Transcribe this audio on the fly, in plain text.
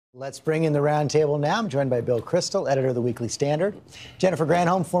Let's bring in the roundtable now. I'm joined by Bill Kristol, editor of the Weekly Standard. Jennifer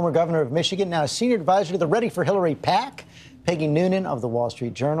Granholm, former governor of Michigan, now senior advisor to the Ready for Hillary PAC. Peggy Noonan of the Wall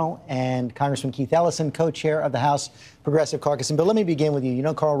Street Journal, and Congressman Keith Ellison, co-chair of the House Progressive Caucus. And Bill, let me begin with you. You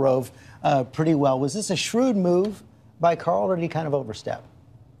know Karl Rove pretty well. Was this a shrewd move by Karl, or did he kind of overstep?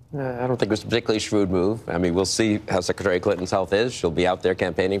 I don't think it was a particularly shrewd move. I mean, we'll see how Secretary Clinton's health is. She'll be out there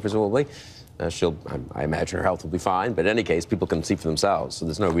campaigning, presumably. I imagine her health will be fine. But in any case, people can see for themselves. So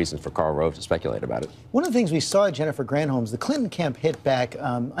there's no reason for Karl Rove to speculate about it. One of the things we saw at Jennifer Granholm's, the Clinton camp hit back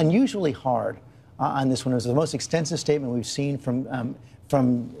unusually hard on this one. It was the most extensive statement we've seen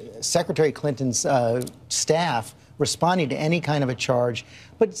from Secretary Clinton's staff responding to any kind of a charge.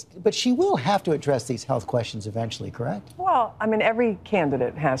 But she will have to address these health questions eventually, correct? Well, I mean, every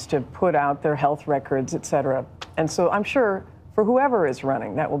candidate has to put out their health records, et cetera. And so I'm sure for whoever is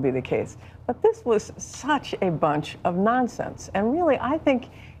running, that will be the case. But this was such a bunch of nonsense. And really, I think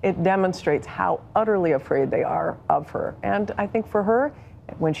it demonstrates how utterly afraid they are of her. And I think for her,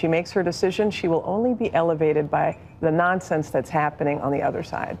 when she makes her decision, she will only be elevated by the nonsense that's happening on the other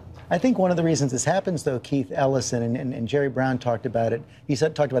side. I think one of the reasons this happens, though, Keith Ellison and Jerry Brown talked about it. He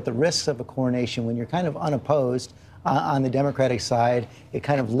talked about the risks of a coronation when you're kind of unopposed on the Democratic side. It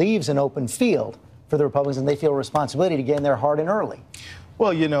kind of leaves an open field for the Republicans, and they feel a responsibility to get in there hard and early.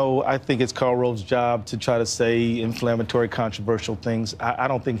 Well, you know, I think it's Karl Rove's job to try to say inflammatory, controversial things. I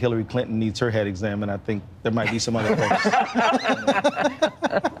don't think Hillary Clinton needs her head examined. I think there might be some other things.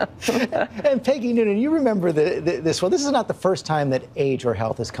 And Peggy Noonan, you remember this one. This is not the first time that age or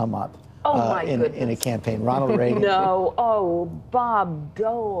health has come up in a campaign. Ronald Reagan. No. Bob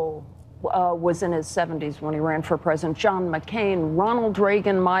Dole was in his 70s when he ran for president. John McCain, Ronald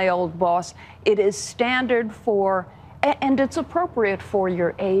Reagan, my old boss. It is standard for, and it's appropriate for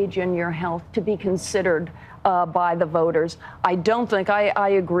your age and your health to be considered by the voters. I don't think, I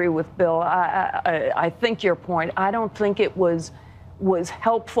agree with Bill. I think your point. I don't think it was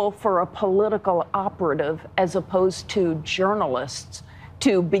helpful for a political operative as opposed to journalists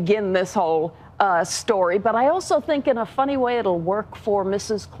to begin this whole story. But I also think in a funny way it'll work for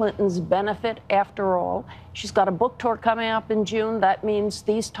Mrs. Clinton's benefit after all. She's got a book tour coming up in June. That means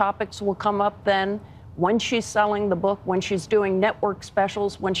these topics will come up then when she's selling the book, when she's doing network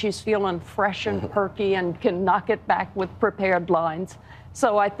specials, when she's feeling fresh and perky and can knock it back with prepared lines.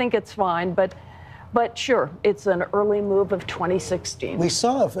 So I think it's fine. But sure, it's an early move of 2016. We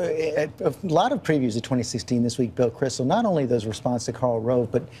saw a lot of previews of 2016 this week, Bill Kristol, not only those response to Karl Rove,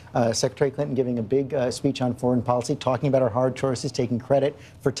 but Secretary Clinton giving a big speech on foreign policy, talking about her hard choices, taking credit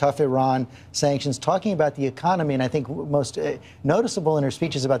for tough Iran sanctions, talking about the economy. And I think most noticeable in her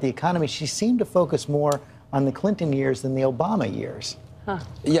speeches about the economy, she seemed to focus more on the Clinton years than the Obama years.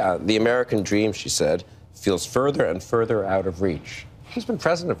 Yeah, the American dream, she said, feels further and further out of reach. She's been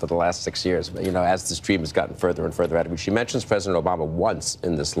president for the last 6 years, you know, as this dream has gotten further and further out of reach. She mentions President Obama once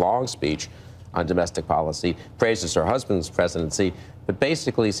in this long speech on domestic policy, praises her husband's presidency, but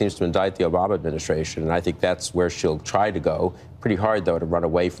basically seems to indict the Obama administration, and I think that's where she'll try to go. Pretty hard, though, to run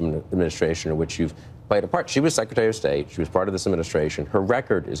away from an administration in which you've played a part. She was Secretary of State. She was part of this administration. Her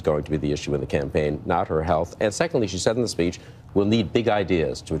record is going to be the issue in the campaign, not her health. And secondly, she said in the speech, we'll need big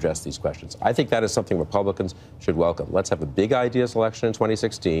ideas to address these questions. I think that is something Republicans should welcome. Let's have a big ideas election in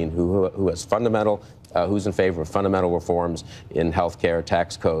 2016 who has who's in favor of fundamental reforms in health care,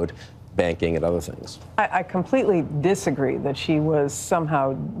 tax code, banking, and other things. I completely disagree that she was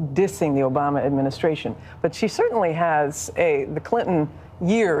somehow dissing the Obama administration, but she certainly has the Clinton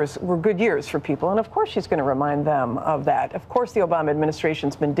years were good years for people, and of course she's going to remind them of that. Of course the Obama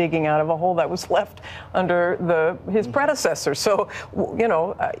administration's been digging out of a hole that was left under his predecessor. So, you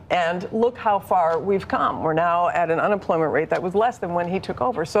know, and look how far we've come. We're now at an unemployment rate that was less than when he took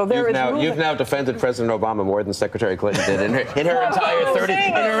over. So you've now defended President Obama more than Secretary Clinton did in her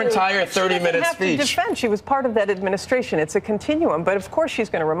entire 30-minute speech. She was part of that administration. It's a continuum, but of course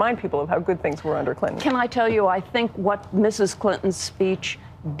she's going to remind people of how good things were under Clinton. Can I tell you, I think what Mrs. Clinton's speech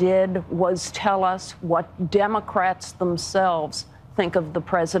did was tell us what Democrats themselves think of the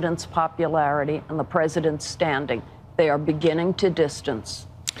president's popularity and the president's standing. They are beginning to distance.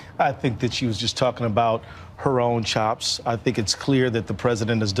 I think that she was just talking about her own chops. I think it's clear that the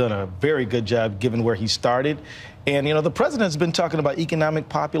president has done a very good job given where he started. And, you know, the president has been talking about economic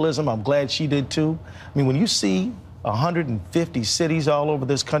populism. I'm glad she did, too. I mean, when you see 150 cities all over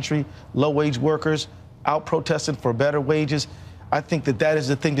this country, low-wage workers out protesting for better wages, I think that is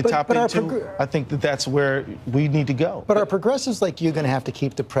the thing to tap into. I think that's where we need to go. But are progressives like you going to have to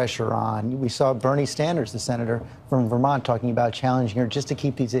keep the pressure on? We saw Bernie Sanders, the senator from Vermont, talking about challenging her just to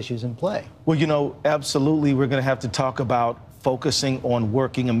keep these issues in play. Well, you know, absolutely, we're going to have to talk about focusing on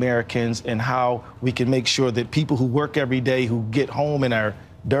working Americans and how we can make sure that people who work every day, who get home and are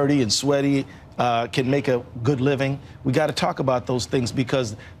dirty and sweaty, can make a good living. We got to talk about those things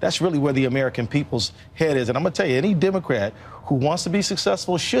because that's really where the American people's head is. And I'm going to tell you, any Democrat who wants to be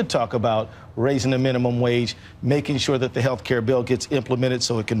successful should talk about raising the minimum wage, making sure that the health care bill gets implemented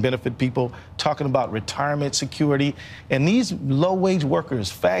so it can benefit people, talking about retirement security. And these low-wage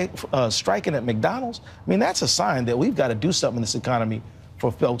workers striking at McDonald's, I mean, that's a sign that we've got to do something in this economy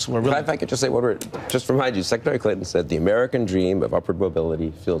for folks who are really... If I could just say one word, just remind you, Secretary Clinton said the American dream of upward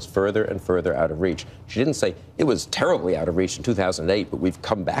mobility feels further and further out of reach. She didn't say it was terribly out of reach in 2008, but we've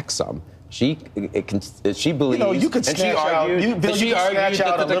come back some. She believes, you could snatch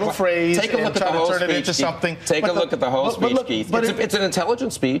out a little phrase take a look and at try the whole to turn it speech, into something. Take a look at the whole speech, Keith. It's an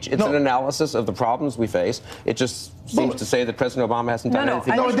intelligent speech. It's an analysis of the problems we face. It just seems to say that President Obama hasn't done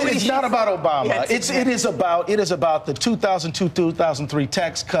anything. No, it's not about Obama. It is about the 2002-2003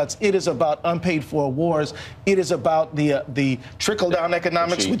 tax cuts. It is about unpaid for wars. It is about the trickle-down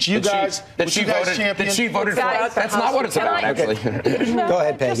economics, which you guys championed. That she voted for. That's not what it's about, actually. Go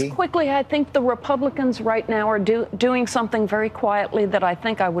ahead, Peggy. Just quickly, I think the Republicans right now are doing something very quietly that I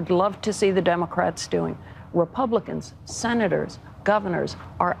think I would love to see the Democrats doing. Republicans, senators, governors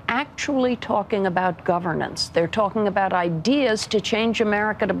are actually talking about governance. They're talking about ideas to change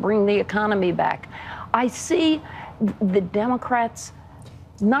America, to bring the economy back. I see the Democrats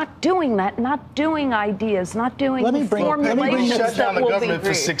not doing that, not doing ideas, not doing formulations shut down the that will government be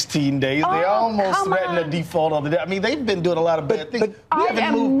for 16 days. They almost threatened a default on the debt. I mean, they've been doing a lot of bad things. I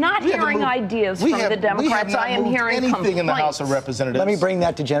am not hearing ideas from the Democrats. I am hearing anything in the House of Representatives. Let me bring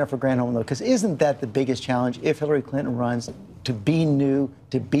that to Jennifer Granholm, though, because isn't that the biggest challenge if Hillary Clinton runs, to be new,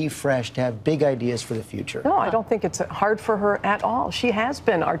 to be fresh, to have big ideas for the future? No, I don't think it's hard for her at all. She has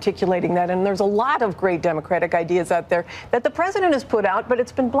been articulating that, and there's a lot of great Democratic ideas out there that the president has put out, but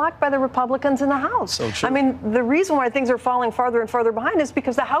it's been blocked by the Republicans in the House. So true. I mean, the reason why things are falling farther and farther behind is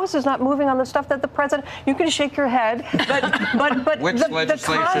because the House is not moving on the stuff that the president. You can shake your head, but which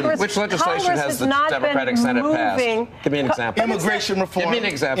legislation has the Democratic Senate passed? Give me an example. Immigration reform. Give me an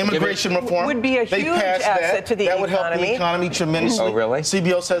example. Immigration reform would be a huge asset to the economy. That would help the economy tremendously. Oh, really?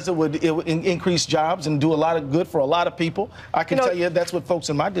 CBO says it would increase jobs and do a lot of good for a lot of people. I can tell you that's what folks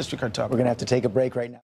in my district are talking about. We're going to have to take a break right now.